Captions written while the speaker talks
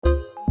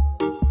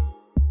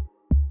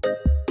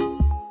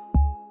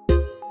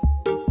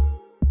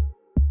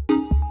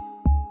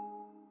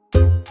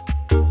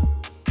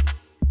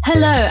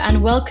Hello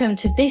and welcome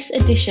to this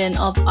edition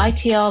of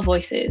ITR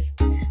Voices,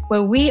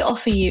 where we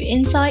offer you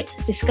insights,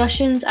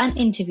 discussions and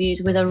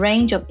interviews with a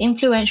range of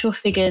influential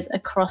figures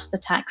across the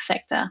tax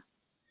sector.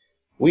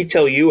 We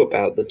tell you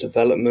about the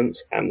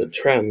developments and the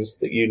trends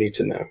that you need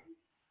to know.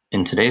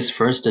 In today's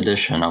first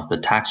edition of the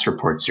Tax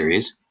Report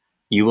series,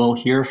 you will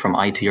hear from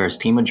ITR's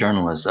team of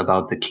journalists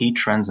about the key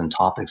trends and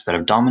topics that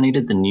have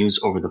dominated the news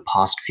over the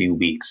past few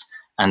weeks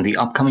and the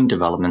upcoming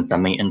developments that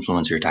may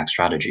influence your tax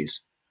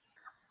strategies.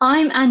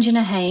 I'm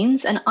Anjana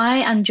Haynes and I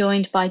am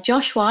joined by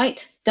Josh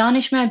White,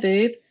 Danish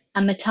Mahboob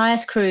and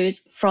Matthias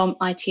Cruz from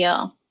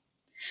ITR.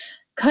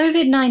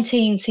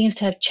 COVID-19 seems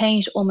to have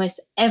changed almost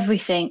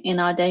everything in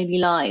our daily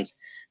lives,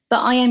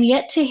 but I am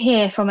yet to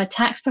hear from a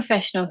tax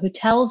professional who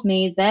tells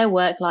me their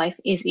work life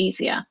is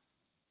easier.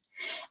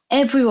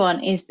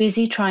 Everyone is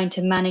busy trying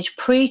to manage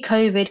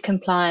pre-COVID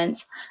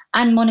compliance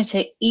and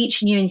monitor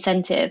each new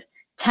incentive,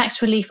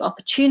 tax relief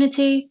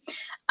opportunity,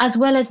 as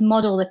well as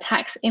model the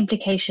tax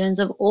implications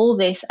of all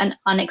this and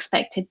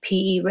unexpected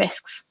PE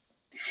risks.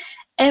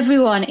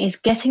 Everyone is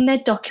getting their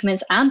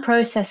documents and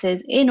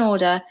processes in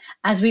order,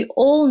 as we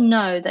all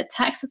know that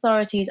tax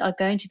authorities are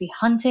going to be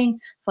hunting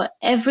for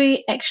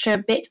every extra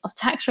bit of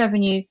tax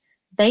revenue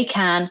they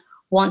can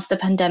once the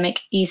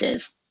pandemic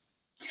eases.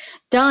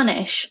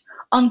 Danish,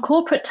 on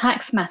corporate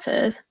tax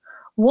matters,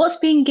 what's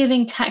been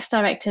giving tax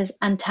directors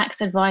and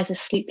tax advisors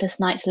sleepless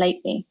nights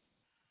lately?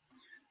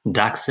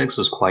 DAX 6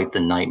 was quite the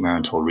nightmare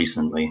until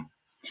recently.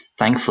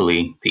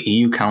 Thankfully, the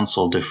EU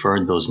Council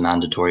deferred those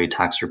mandatory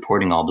tax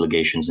reporting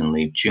obligations in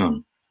late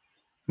June.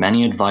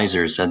 Many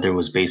advisors said there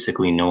was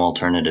basically no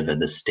alternative at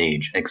this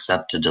stage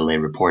except to delay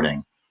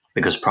reporting,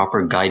 because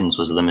proper guidance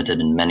was limited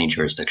in many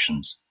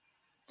jurisdictions.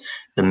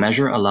 The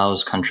measure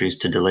allows countries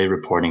to delay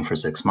reporting for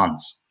 6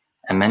 months,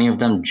 and many of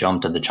them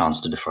jumped at the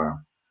chance to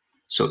defer.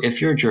 So if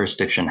your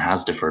jurisdiction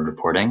has deferred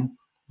reporting,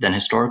 then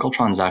historical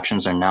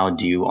transactions are now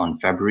due on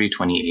February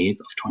 28th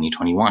of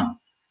 2021.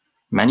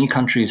 Many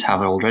countries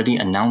have already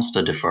announced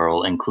a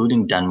deferral,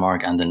 including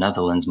Denmark and the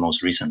Netherlands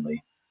most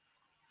recently.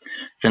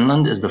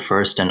 Finland is the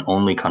first and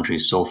only country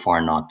so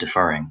far not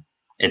deferring.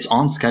 It's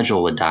on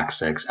schedule with DAX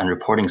 6 and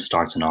reporting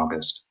starts in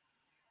August.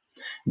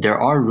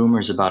 There are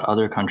rumors about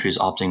other countries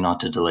opting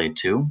not to delay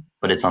too,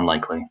 but it's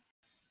unlikely.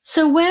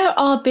 So where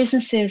are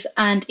businesses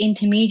and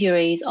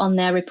intermediaries on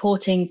their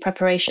reporting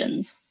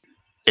preparations?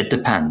 It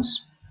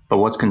depends, but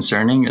what's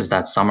concerning is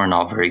that some are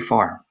not very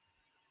far.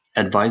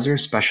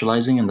 Advisors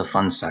specializing in the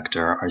fund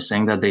sector are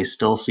saying that they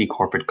still see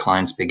corporate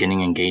clients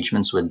beginning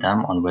engagements with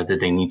them on whether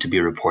they need to be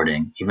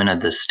reporting, even at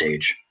this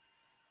stage.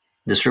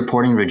 This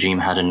reporting regime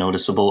had a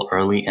noticeable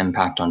early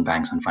impact on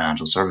banks and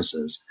financial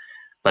services,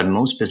 but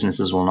most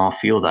businesses will not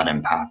feel that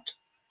impact.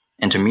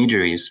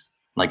 Intermediaries,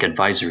 like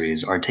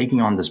advisories, are taking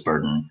on this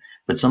burden,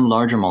 but some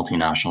larger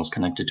multinationals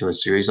connected to a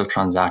series of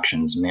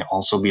transactions may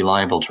also be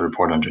liable to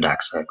report under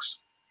DAX 6.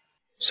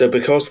 So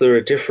because there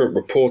are different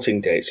reporting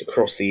dates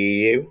across the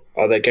EU,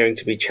 are there going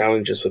to be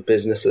challenges for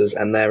businesses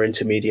and their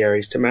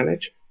intermediaries to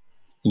manage?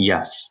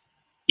 Yes.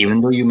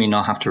 Even though you may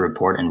not have to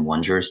report in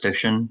one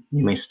jurisdiction,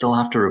 you may still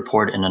have to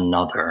report in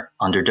another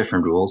under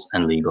different rules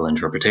and legal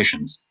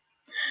interpretations.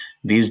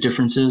 These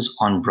differences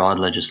on broad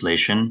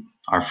legislation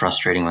are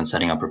frustrating when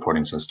setting up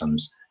reporting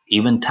systems.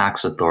 Even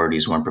tax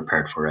authorities weren't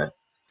prepared for it.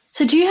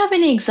 So do you have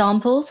any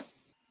examples?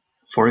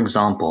 For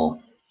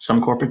example, some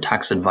corporate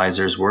tax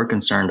advisors were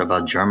concerned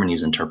about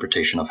Germany's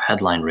interpretation of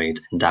headline rate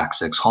in DAX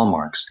 6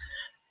 hallmarks.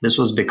 This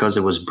was because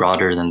it was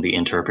broader than the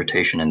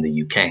interpretation in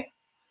the UK.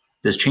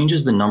 This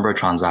changes the number of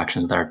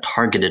transactions that are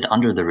targeted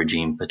under the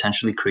regime,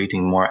 potentially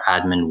creating more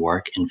admin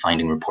work in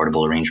finding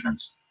reportable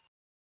arrangements.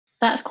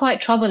 That's quite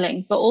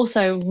troubling, but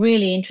also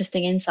really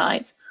interesting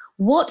insights.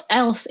 What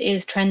else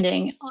is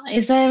trending?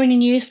 Is there any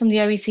news from the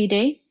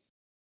OECD?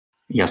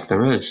 Yes,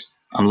 there is.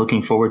 I'm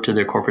looking forward to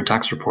their corporate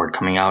tax report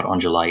coming out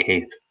on July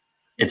 8th.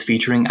 It's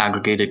featuring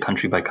aggregated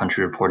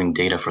country-by-country reporting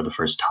data for the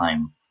first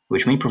time,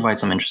 which may provide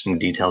some interesting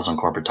details on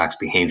corporate tax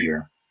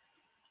behavior.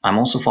 I'm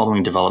also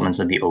following developments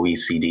at the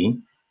OECD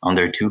on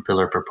their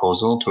two-pillar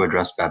proposal to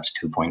address BEPS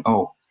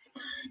 2.0.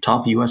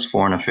 Top US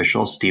foreign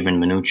official Steven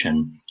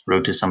Mnuchin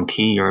wrote to some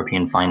key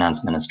European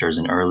finance ministers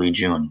in early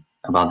June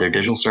about their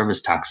digital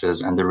service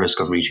taxes and the risk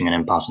of reaching an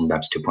impasse on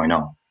BEPS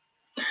 2.0.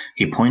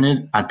 He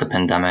pointed at the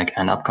pandemic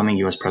and upcoming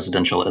US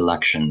presidential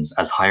elections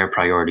as higher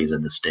priorities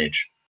at this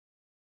stage.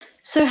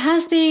 So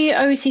has the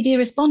OECD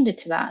responded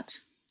to that?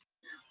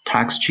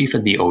 Tax chief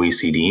at the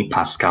OECD,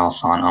 Pascal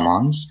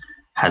Saint-Amans,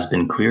 has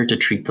been clear to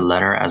treat the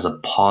letter as a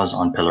pause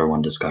on Pillar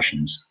 1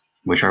 discussions,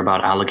 which are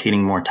about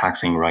allocating more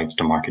taxing rights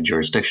to market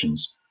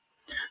jurisdictions.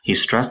 He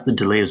stressed the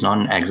delay is not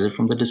an exit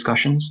from the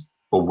discussions,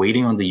 but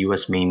waiting on the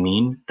US may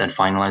mean that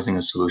finalizing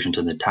a solution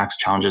to the tax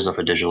challenges of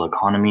a digital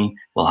economy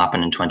will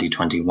happen in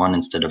 2021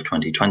 instead of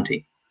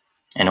 2020.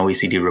 An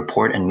OECD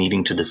report and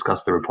meeting to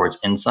discuss the report's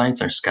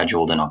insights are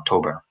scheduled in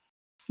October.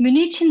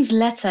 Mnuchin's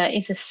letter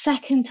is the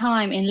second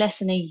time in less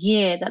than a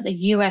year that the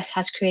US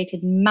has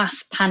created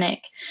mass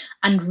panic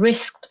and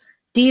risked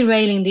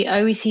derailing the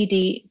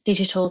OECD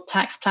digital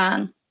tax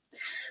plan.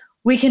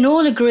 We can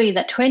all agree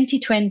that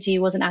 2020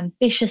 was an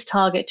ambitious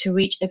target to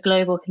reach a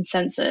global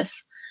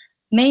consensus.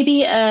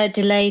 Maybe a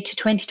delay to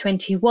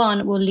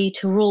 2021 will lead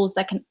to rules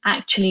that can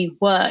actually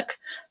work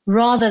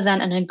rather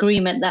than an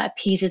agreement that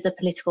appeases the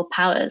political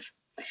powers.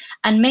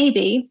 And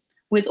maybe,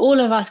 with all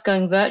of us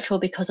going virtual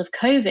because of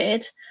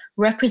COVID,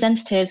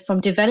 representatives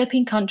from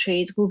developing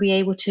countries will be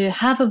able to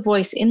have a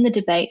voice in the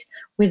debate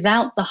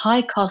without the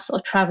high costs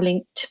of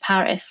traveling to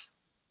Paris.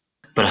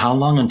 But how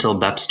long until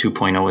BEPS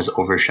 2.0 is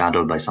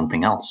overshadowed by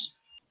something else?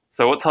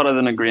 So what's harder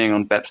than agreeing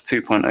on BEPS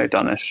 2.0,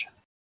 Danish?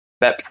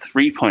 BEPS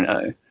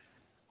 3.0.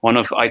 One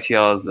of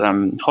ITR's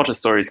hottest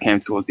stories came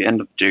towards the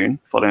end of June,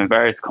 following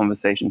various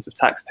conversations with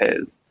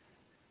taxpayers.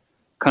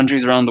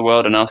 Countries around the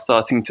world are now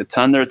starting to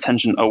turn their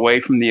attention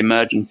away from the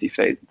emergency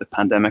phase of the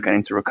pandemic and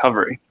into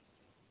recovery.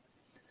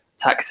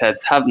 Tax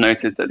heads have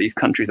noted that these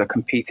countries are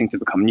competing to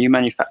become new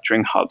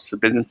manufacturing hubs for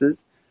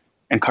businesses,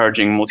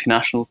 encouraging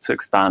multinationals to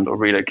expand or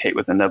relocate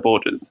within their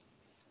borders.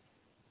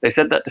 They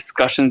said that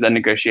discussions and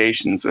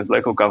negotiations with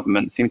local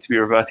governments seem to be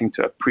reverting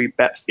to a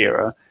pre-BEPS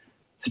era,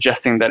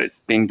 suggesting that it's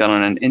being done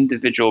on an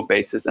individual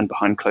basis and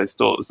behind closed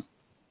doors.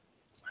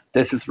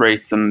 This has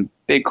raised some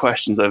big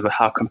questions over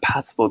how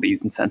compatible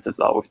these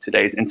incentives are with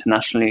today's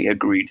internationally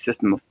agreed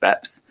system of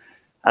BEPS,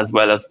 as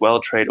well as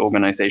World Trade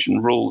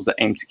Organization rules that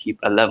aim to keep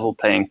a level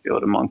playing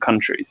field among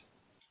countries.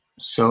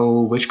 So,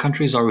 which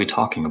countries are we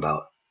talking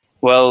about?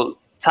 Well,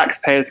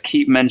 taxpayers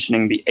keep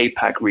mentioning the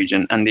APAC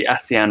region and the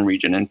ASEAN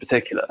region in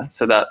particular,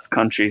 so that's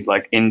countries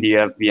like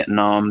India,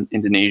 Vietnam,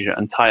 Indonesia,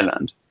 and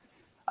Thailand.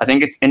 I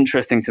think it's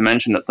interesting to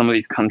mention that some of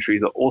these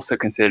countries are also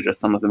considered as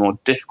some of the more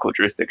difficult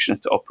jurisdictions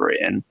to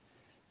operate in.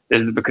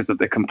 This is because of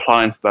the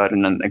compliance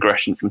burden and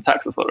aggression from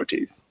tax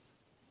authorities.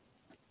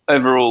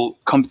 Overall,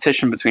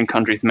 competition between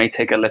countries may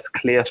take a less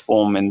clear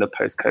form in the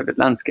post-COVID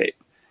landscape,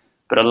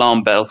 but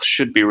alarm bells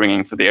should be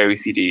ringing for the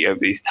OECD over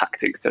these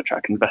tactics to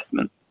attract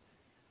investment.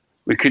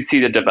 We could see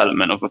the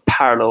development of a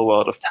parallel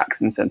world of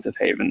tax incentive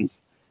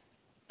havens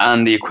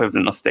and the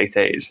equivalent of state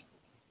aid.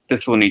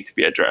 This will need to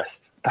be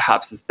addressed,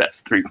 perhaps as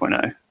BEPS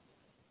 3.0.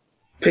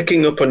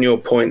 Picking up on your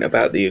point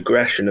about the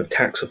aggression of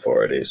tax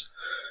authorities,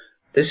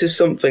 this is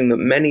something that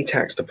many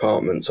tax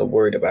departments are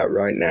worried about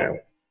right now.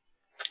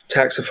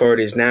 Tax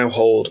authorities now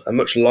hold a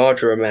much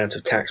larger amount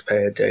of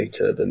taxpayer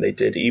data than they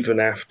did even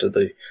after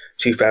the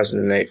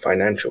 2008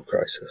 financial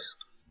crisis.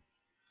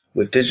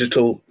 With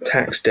digital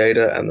tax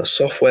data and the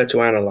software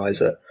to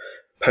analyze it,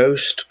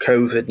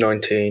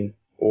 post-COVID-19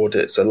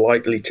 audits are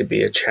likely to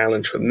be a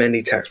challenge for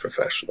many tax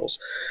professionals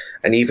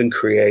and even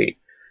create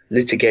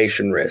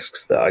litigation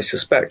risks that I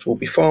suspect will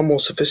be far more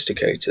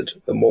sophisticated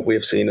than what we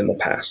have seen in the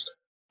past.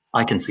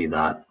 I can see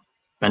that.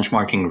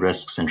 Benchmarking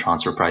risks and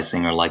transfer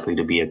pricing are likely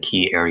to be a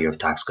key area of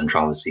tax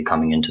controversy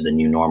coming into the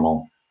new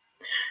normal.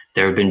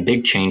 There have been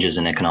big changes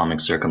in economic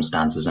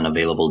circumstances and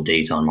available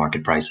data on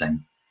market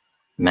pricing.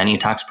 Many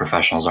tax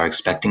professionals are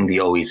expecting the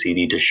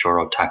OECD to shore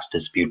up tax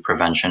dispute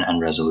prevention and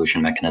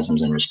resolution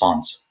mechanisms in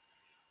response.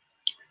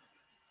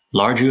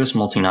 Large US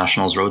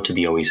multinationals wrote to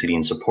the OECD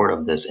in support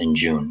of this in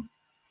June.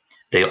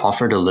 They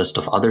offered a list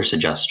of other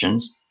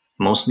suggestions,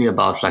 mostly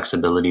about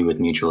flexibility with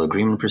mutual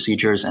agreement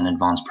procedures and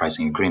advanced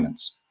pricing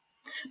agreements.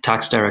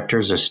 Tax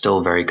directors are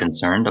still very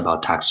concerned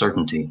about tax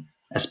certainty,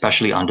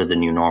 especially under the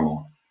new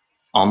normal.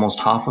 Almost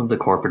half of the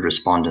corporate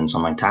respondents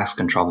on my tax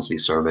controversy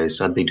survey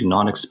said they do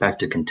not expect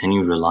to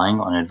continue relying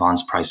on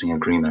advanced pricing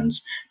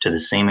agreements to the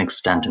same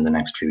extent in the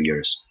next few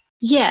years.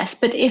 Yes,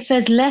 but if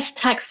there's less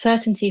tax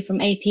certainty from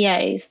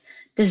APAs,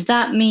 does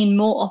that mean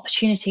more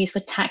opportunities for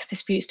tax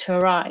disputes to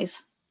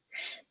arise?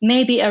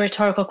 Maybe a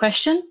rhetorical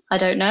question, I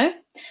don't know.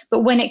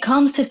 But when it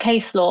comes to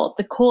case law,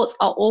 the courts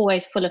are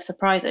always full of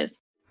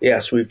surprises.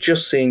 Yes, we've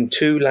just seen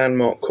two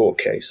landmark court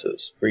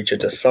cases reach a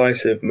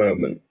decisive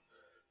moment.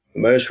 The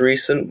most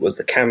recent was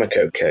the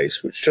Cameco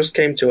case, which just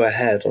came to a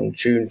head on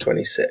June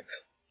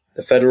 26th.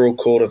 The Federal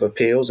Court of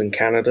Appeals in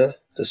Canada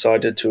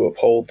decided to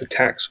uphold the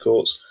tax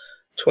court's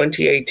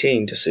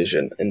 2018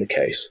 decision in the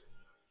case.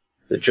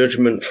 The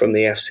judgment from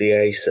the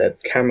FCA said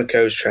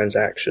Cameco's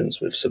transactions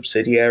with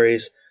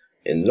subsidiaries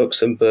in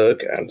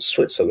Luxembourg and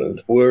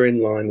Switzerland were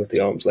in line with the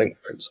arm's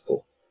length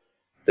principle.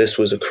 This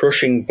was a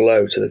crushing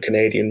blow to the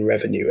Canadian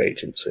Revenue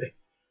Agency.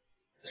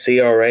 The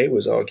CRA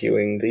was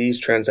arguing these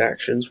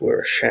transactions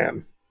were a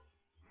sham.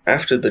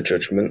 After the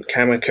judgment,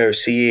 Cameco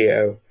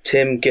CEO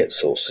Tim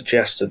Gitzel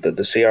suggested that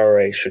the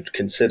CRA should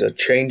consider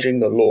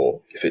changing the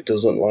law if it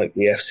doesn't like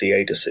the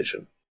FCA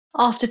decision.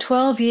 After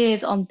 12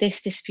 years on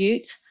this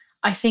dispute,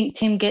 I think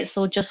Tim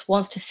Gitzel just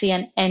wants to see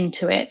an end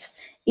to it,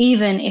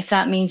 even if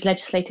that means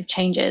legislative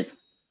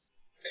changes.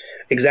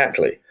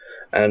 Exactly,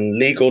 and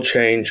legal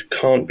change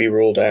can't be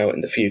ruled out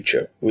in the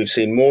future. We've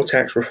seen more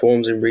tax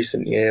reforms in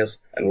recent years,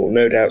 and will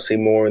no doubt see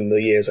more in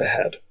the years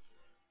ahead.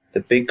 The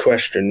big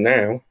question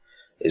now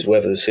is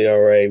whether the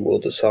CRA will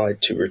decide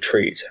to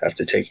retreat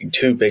after taking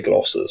two big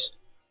losses,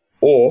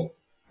 or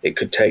it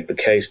could take the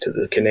case to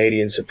the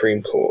Canadian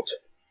Supreme Court.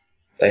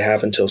 They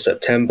have until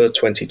September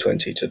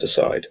 2020 to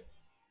decide.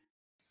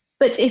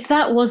 But if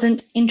that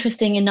wasn't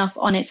interesting enough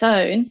on its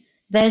own,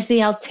 there's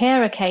the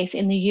Altera case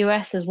in the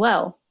US as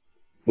well.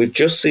 We've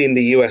just seen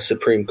the US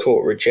Supreme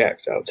Court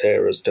reject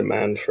Altera's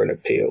demand for an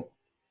appeal.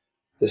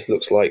 This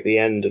looks like the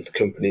end of the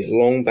company's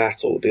long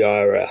battle with the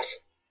IRS.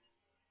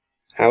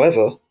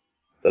 However,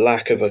 the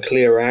lack of a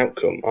clear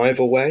outcome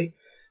either way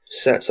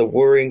sets a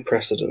worrying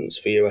precedent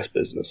for US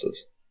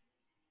businesses.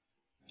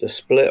 The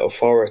split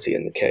authority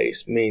in the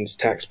case means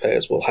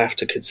taxpayers will have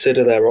to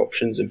consider their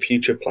options in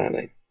future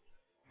planning.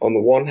 On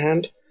the one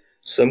hand,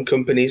 some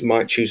companies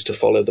might choose to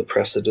follow the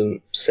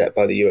precedent set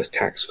by the US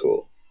tax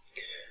court.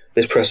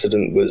 This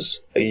precedent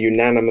was a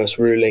unanimous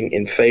ruling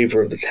in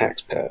favor of the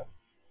taxpayer.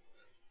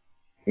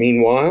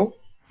 Meanwhile,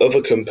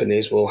 other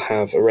companies will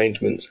have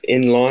arrangements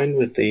in line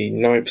with the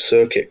Ninth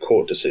Circuit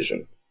Court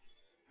decision,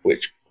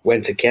 which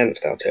went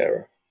against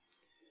Altera.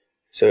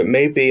 So it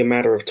may be a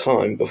matter of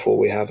time before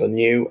we have a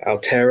new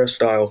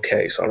Altera-style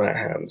case on our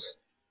hands.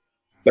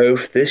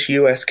 Both this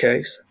US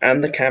case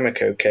and the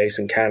Cameco case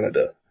in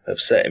Canada have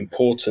set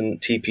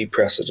important TP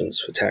precedents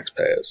for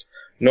taxpayers,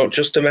 not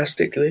just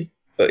domestically,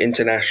 but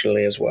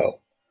internationally as well.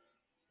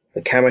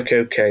 The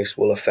Cameco case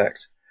will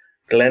affect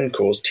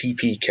Glencore's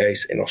TP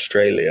case in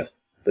Australia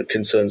that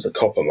concerns the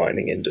copper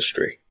mining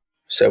industry.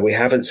 So we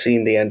haven't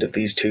seen the end of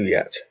these two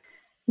yet.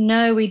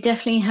 No, we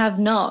definitely have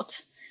not.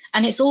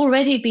 And it's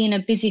already been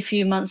a busy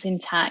few months in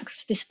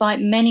tax, despite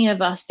many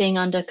of us being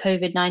under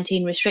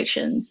COVID-19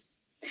 restrictions.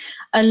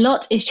 A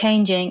lot is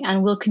changing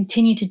and will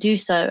continue to do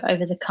so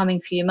over the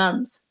coming few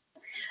months.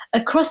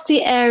 Across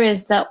the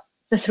areas that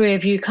the three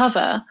of you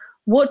cover,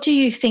 what do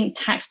you think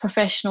tax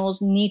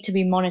professionals need to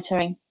be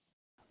monitoring?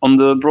 On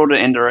the broader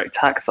indirect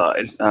tax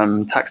side,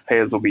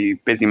 taxpayers will be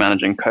busy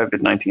managing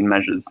COVID-19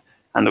 measures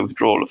and the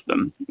withdrawal of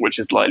them, which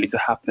is likely to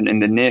happen in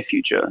the near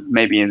future,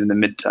 maybe in the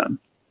midterm.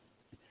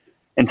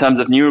 In terms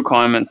of new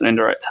requirements on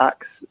indirect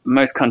tax,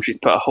 most countries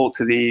put a halt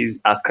to these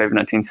as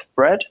COVID-19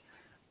 spread,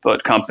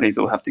 but companies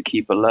will have to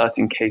keep alert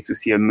in case we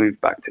see a move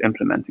back to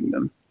implementing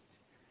them.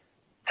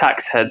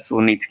 Tax heads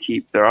will need to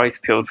keep their eyes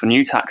peeled for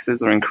new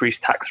taxes or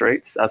increased tax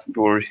rates, as we've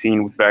already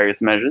seen with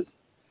various measures.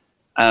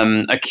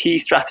 A key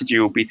strategy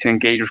will be to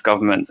engage with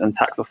governments and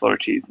tax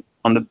authorities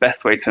on the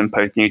best way to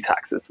impose new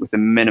taxes with a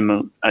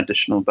minimal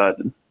additional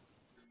burden.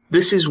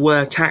 This is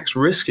where tax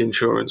risk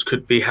insurance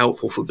could be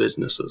helpful for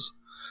businesses.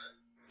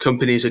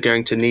 Companies are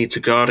going to need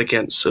to guard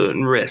against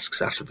certain risks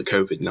after the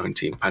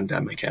COVID-19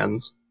 pandemic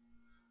ends.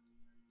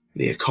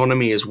 The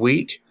economy is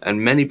weak,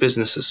 and many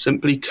businesses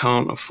simply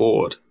can't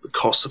afford the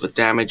cost of a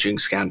damaging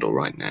scandal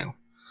right now.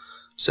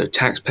 So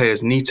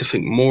taxpayers need to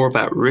think more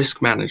about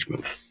risk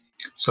management.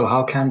 So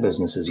how can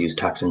businesses use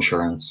tax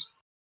insurance?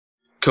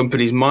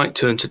 Companies might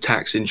turn to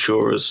tax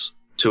insurers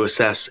to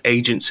assess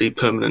agency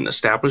permanent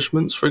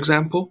establishments, for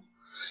example.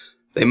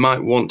 They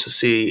might want to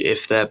see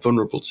if they're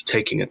vulnerable to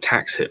taking a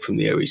tax hit from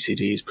the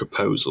OECD's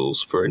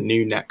proposals for a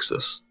new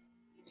nexus.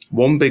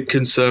 One big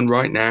concern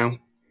right now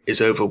is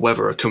over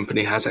whether a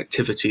company has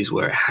activities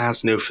where it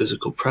has no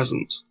physical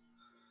presence.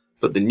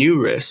 But the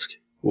new risk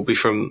will be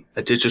from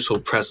a digital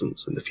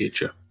presence in the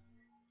future.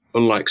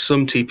 Unlike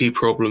some TP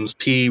problems,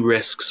 PE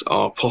risks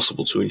are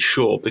possible to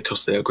insure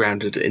because they are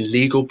grounded in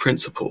legal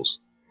principles.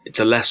 It's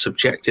a less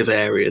subjective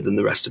area than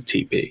the rest of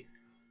TP.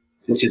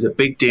 This is a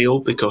big deal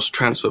because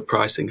transfer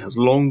pricing has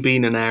long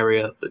been an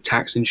area that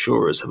tax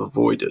insurers have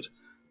avoided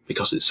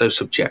because it's so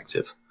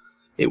subjective.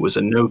 It was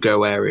a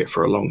no-go area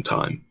for a long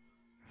time.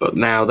 But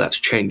now that's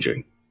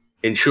changing.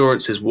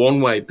 Insurance is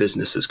one way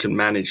businesses can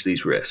manage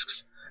these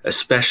risks,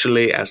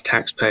 especially as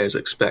taxpayers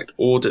expect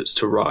audits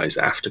to rise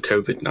after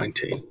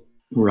COVID-19.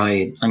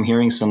 Right, I'm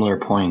hearing similar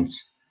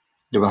points.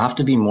 There will have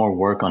to be more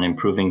work on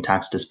improving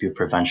tax dispute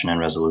prevention and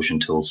resolution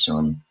tools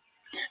soon.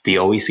 The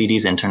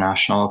OECD's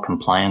International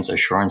Compliance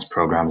Assurance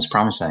Program is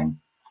promising.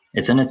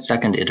 It's in its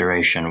second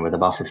iteration with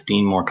about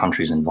 15 more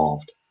countries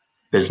involved.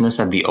 Business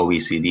at the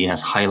OECD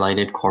has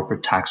highlighted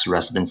corporate tax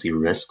residency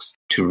risks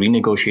to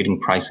renegotiating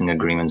pricing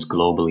agreements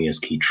globally as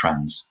key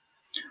trends.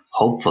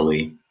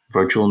 Hopefully,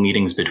 virtual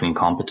meetings between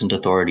competent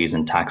authorities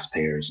and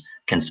taxpayers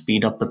can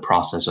speed up the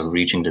process of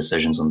reaching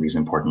decisions on these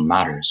important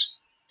matters.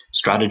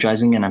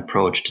 Strategizing an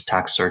approach to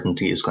tax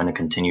certainty is going to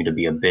continue to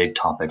be a big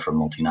topic for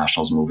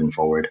multinationals moving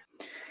forward.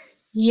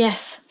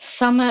 Yes,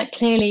 summer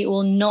clearly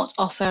will not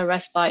offer a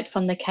respite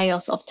from the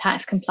chaos of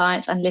tax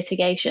compliance and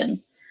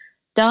litigation.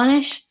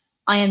 Danish,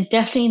 I am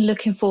definitely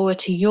looking forward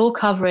to your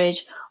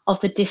coverage of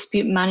the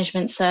dispute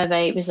management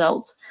survey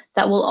results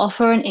that will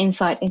offer an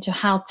insight into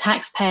how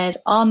taxpayers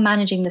are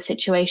managing the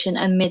situation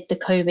amid the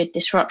COVID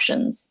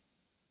disruptions.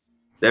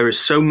 There is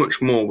so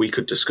much more we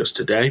could discuss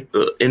today,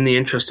 but in the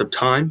interest of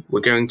time,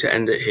 we're going to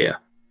end it here.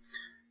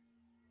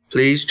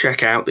 Please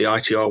check out the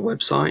ITR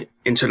website,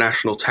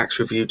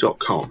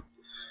 internationaltaxreview.com,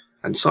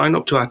 and sign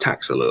up to our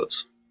tax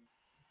alerts.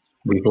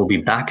 We will be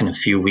back in a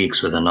few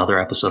weeks with another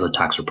episode of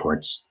Tax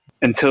Reports.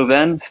 Until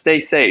then, stay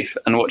safe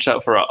and watch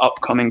out for our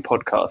upcoming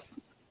podcasts.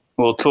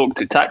 We'll talk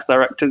to tax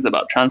directors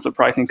about transfer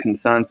pricing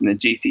concerns in the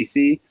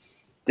GCC,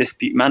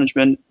 dispute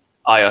management,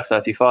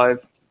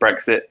 IR35,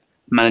 Brexit,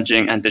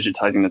 managing and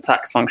digitizing the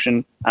tax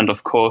function, and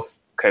of course,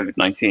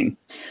 COVID-19.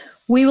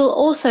 We will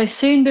also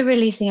soon be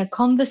releasing a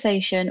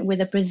conversation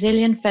with a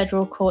Brazilian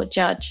federal court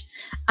judge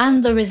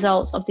and the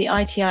results of the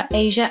ITR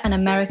Asia and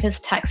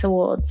Americas Tax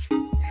Awards.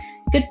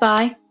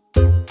 Goodbye.